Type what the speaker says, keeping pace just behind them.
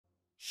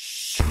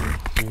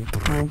Hello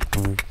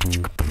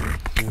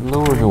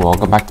everyone,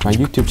 welcome back to my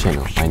YouTube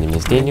channel. My name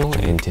is Daniel,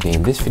 and today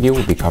in this video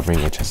we'll be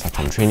covering a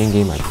chess.com training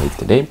game I played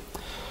today.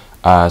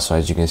 So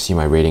as you can see,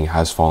 my rating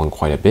has fallen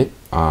quite a bit,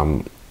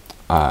 but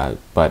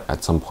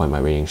at some point my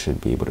rating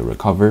should be able to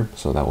recover,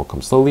 so that will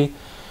come slowly.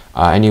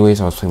 Anyways,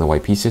 I was playing the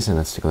white pieces, and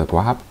let's take a look at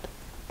what happened.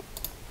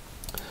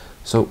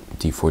 So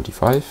d4,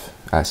 d5,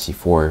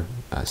 c4,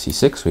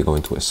 c6, we go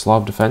into a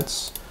Slav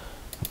defense.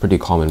 Pretty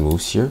common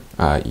moves here.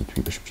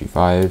 E3, bishop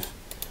g5,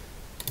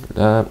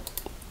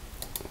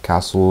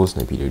 castles,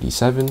 knight b2,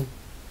 d7,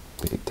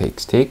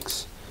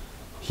 takes.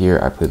 Here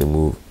I play the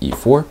move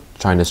e4,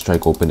 trying to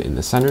strike open in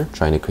the center,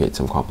 trying to create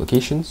some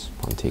complications.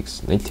 Pawn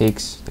takes, knight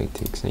takes, knight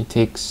takes, knight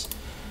takes.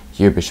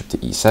 Here bishop to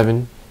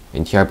e7,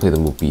 and here I play the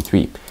move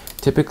b3.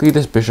 Typically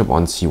this bishop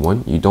on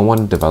c1, you don't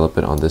want to develop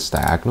it on this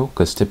diagonal,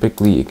 because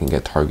typically it can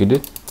get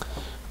targeted.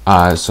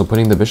 So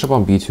putting the bishop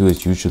on b2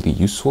 is usually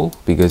useful,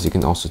 because you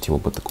can also team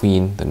up with the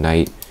queen, the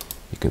knight,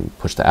 you can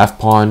push the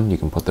f-pawn, you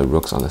can put the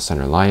rooks on the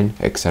center line,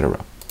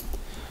 etc.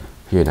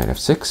 Here knight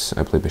f6,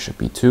 I play bishop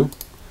b2.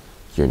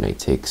 Here knight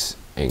takes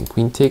and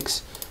queen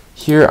takes.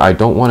 Here I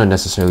don't want to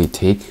necessarily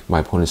take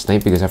my opponent's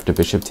knight, because after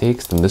bishop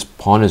takes, then this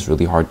pawn is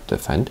really hard to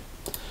defend.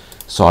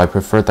 So I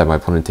prefer that my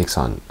opponent takes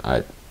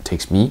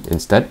me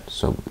instead.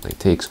 So knight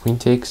takes, queen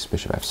takes,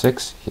 bishop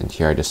f6, and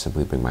here I just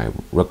simply bring my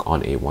rook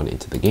on a1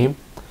 into the game.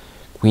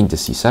 Queen to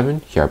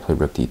c7, here I play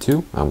rook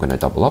d2, I'm going to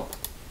double up.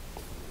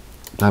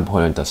 My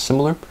opponent does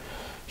similar.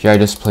 Here I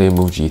just play a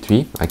move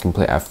g3, I can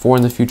play f4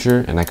 in the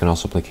future, and I can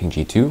also play king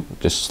g2,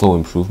 just slow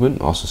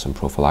improvement, also some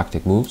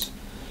prophylactic moves.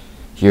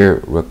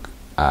 Here rook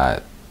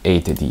a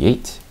to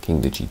d8,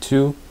 king to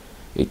g2,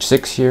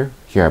 h6 here.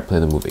 Here I play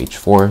the move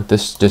h4,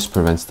 this just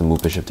prevents the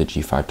move bishop to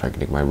g5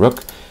 targeting my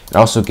rook. It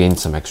also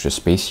gains some extra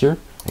space here,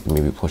 I can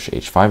maybe push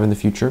h5 in the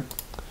future.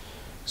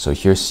 So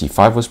here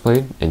c5 was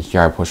played, and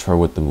here I push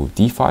forward with the move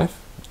d5,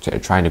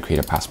 trying to create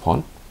a pass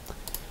pawn.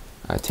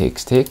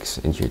 Takes,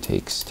 and here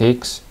takes,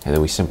 and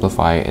then we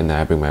simplify, and then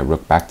I bring my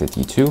rook back to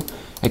d2.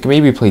 I can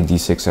maybe play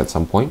d6 at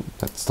some point,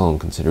 that's still in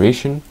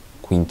consideration.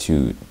 Queen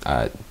to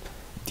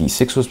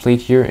d6 was played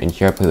here, and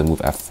here I play the move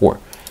f4.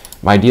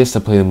 My idea is to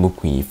play the move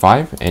queen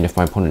e5, and if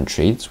my opponent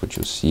trades, which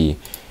you'll see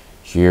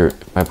here,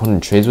 if my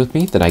opponent trades with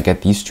me, then I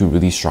get these two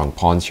really strong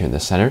pawns here in the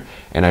center,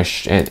 and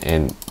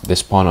and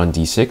this pawn on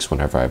d6,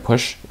 whenever I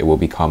push, it will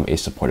become a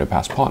supported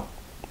pass pawn.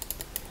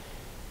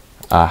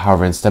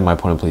 However, instead my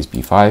opponent plays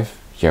b5.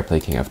 Here I play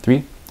king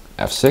f3,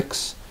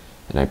 f6,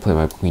 and I play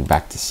my queen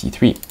back to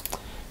c3.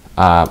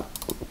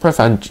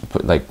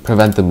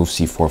 Prevent the move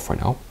c4 for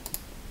now.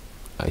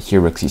 Here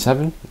rook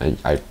c7,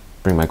 I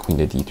bring my queen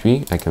to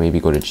d3. I can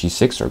maybe go to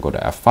g6 or go to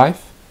f5.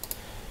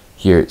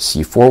 Here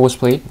c4 was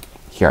played.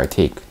 Here I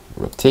take,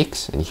 rook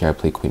takes, and here I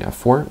play queen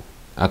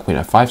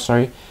f5,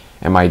 sorry.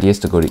 And my idea is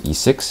to go to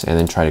e6 and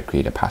then try to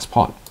create a pass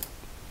pawn.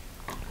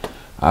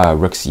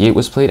 Rook c8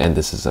 was played, and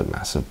this is a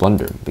massive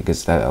blunder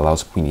because that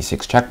allows queen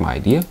e6 check my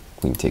idea.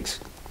 Queen takes,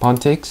 pawn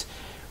takes,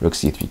 rook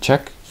c3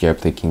 check. Here I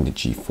play king to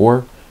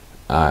g4.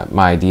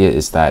 My idea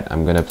is that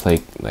I'm gonna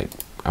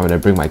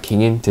bring my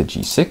king into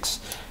g6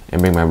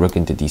 and bring my rook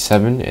into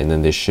d7, and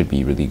then this should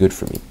be really good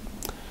for me.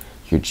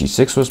 Here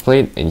g6 was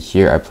played, and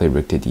here I play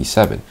rook to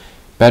d7.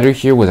 Better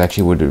here would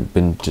have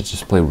been to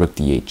just play rook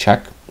d8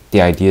 check.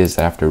 The idea is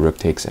that after rook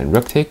takes,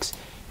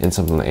 and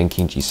something like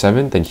king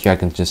g7, then here I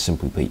can just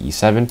simply play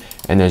e7,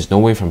 and there's no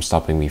way from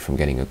stopping me from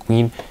getting a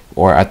queen,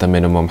 or at the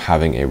minimum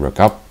having a rook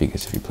up,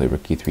 because if you play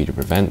rook e3 to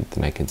prevent,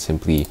 then I can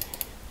simply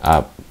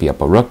be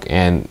up a rook,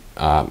 and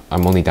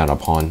I'm only down a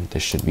pawn.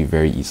 This should be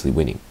very easily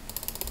winning.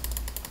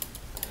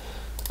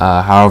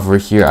 However,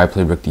 here I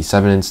play rook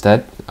d7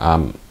 instead.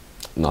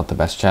 Not the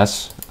best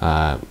chess.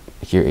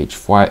 Here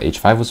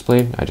h5 was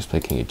played. I just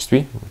played king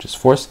h3, which is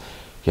forced.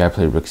 Here I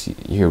played rook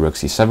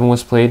c7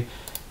 was played.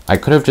 I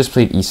could have just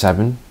played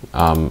e7,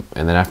 and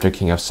then after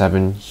king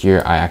f7,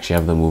 here I actually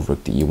have the move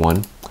rook to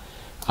e1,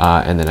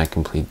 and then I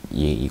can play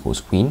e8 equals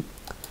queen.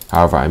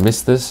 However, I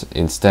missed this.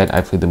 Instead,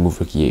 I played the move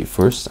rook e8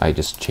 first. I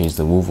just changed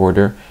the move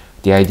order.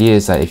 The idea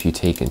is that if you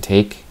take and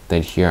take,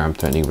 then here I'm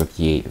threatening rook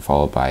e8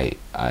 followed by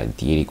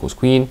d8 equals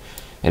queen,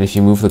 and if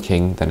you move the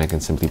king, then I can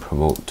simply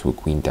promote to a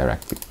queen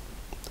directly.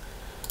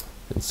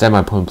 Instead, my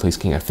opponent plays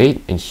king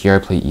f8, and here I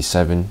play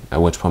e7,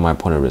 at which point my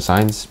opponent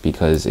resigns,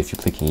 because if you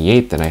play king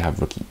e8, then I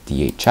have rook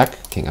d8 check,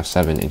 king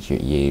f7, and here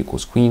e8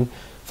 equals queen,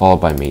 followed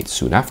by mate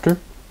soon after.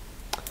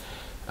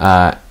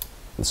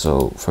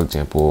 So, for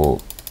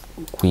example,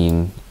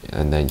 queen,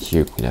 and then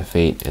here queen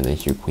f8, and then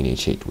here queen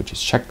h8, which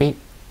is checkmate.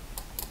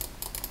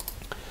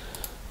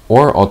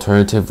 Or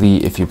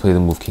alternatively, if you play the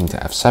move king to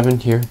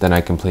f7 here, then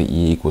I can play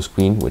e equals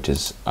queen, which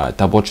is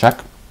double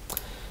check.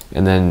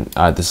 And then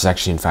this is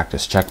actually in fact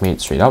is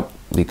checkmate straight up,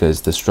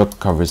 because this rook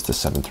covers the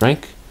 7th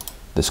rank,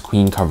 this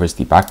queen covers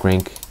the back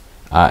rank,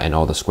 and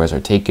all the squares are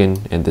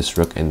taken, and this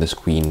rook and this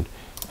queen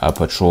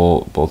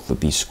patrol both of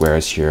these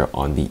squares here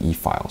on the e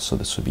file, so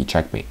this would be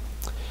checkmate.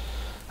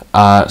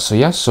 So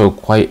yeah, so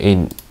quite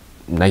a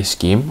nice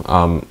game.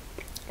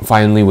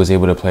 Finally was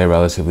able to play a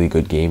relatively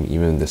good game,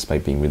 even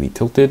despite being really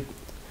tilted.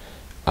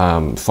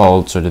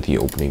 followed sort of the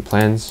opening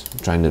plans,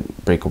 trying to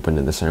break open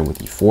in the center with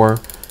e4,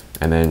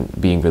 and then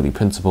being really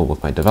principled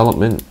with my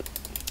development.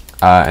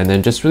 And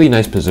then just really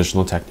nice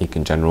positional technique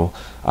in general.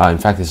 In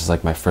fact, this is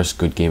like my first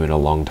good game in a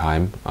long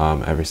time.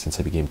 Ever since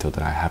I became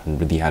tilted, I haven't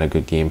really had a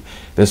good game.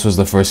 This was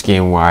the first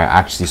game where I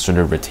actually sort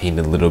of retained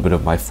a little bit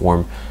of my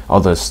form,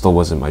 although it still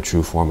wasn't my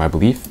true form, I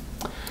believe.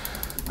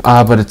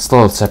 But it's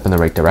still a step in the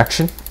right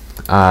direction.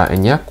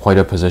 And yeah, quite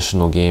a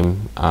positional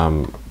game.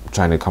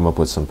 Trying to come up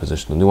with some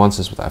positional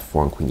nuances with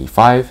f4 and queen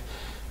e5.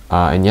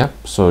 And yeah,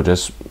 so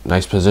just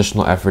nice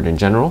positional effort in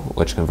general,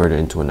 which converted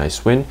into a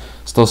nice win.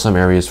 Still some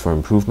areas for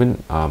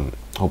improvement.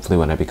 Hopefully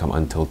when I become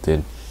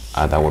untilted,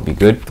 that will be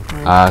good.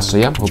 So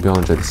yeah, hope you all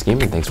enjoyed this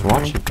game, and thanks for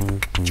watching.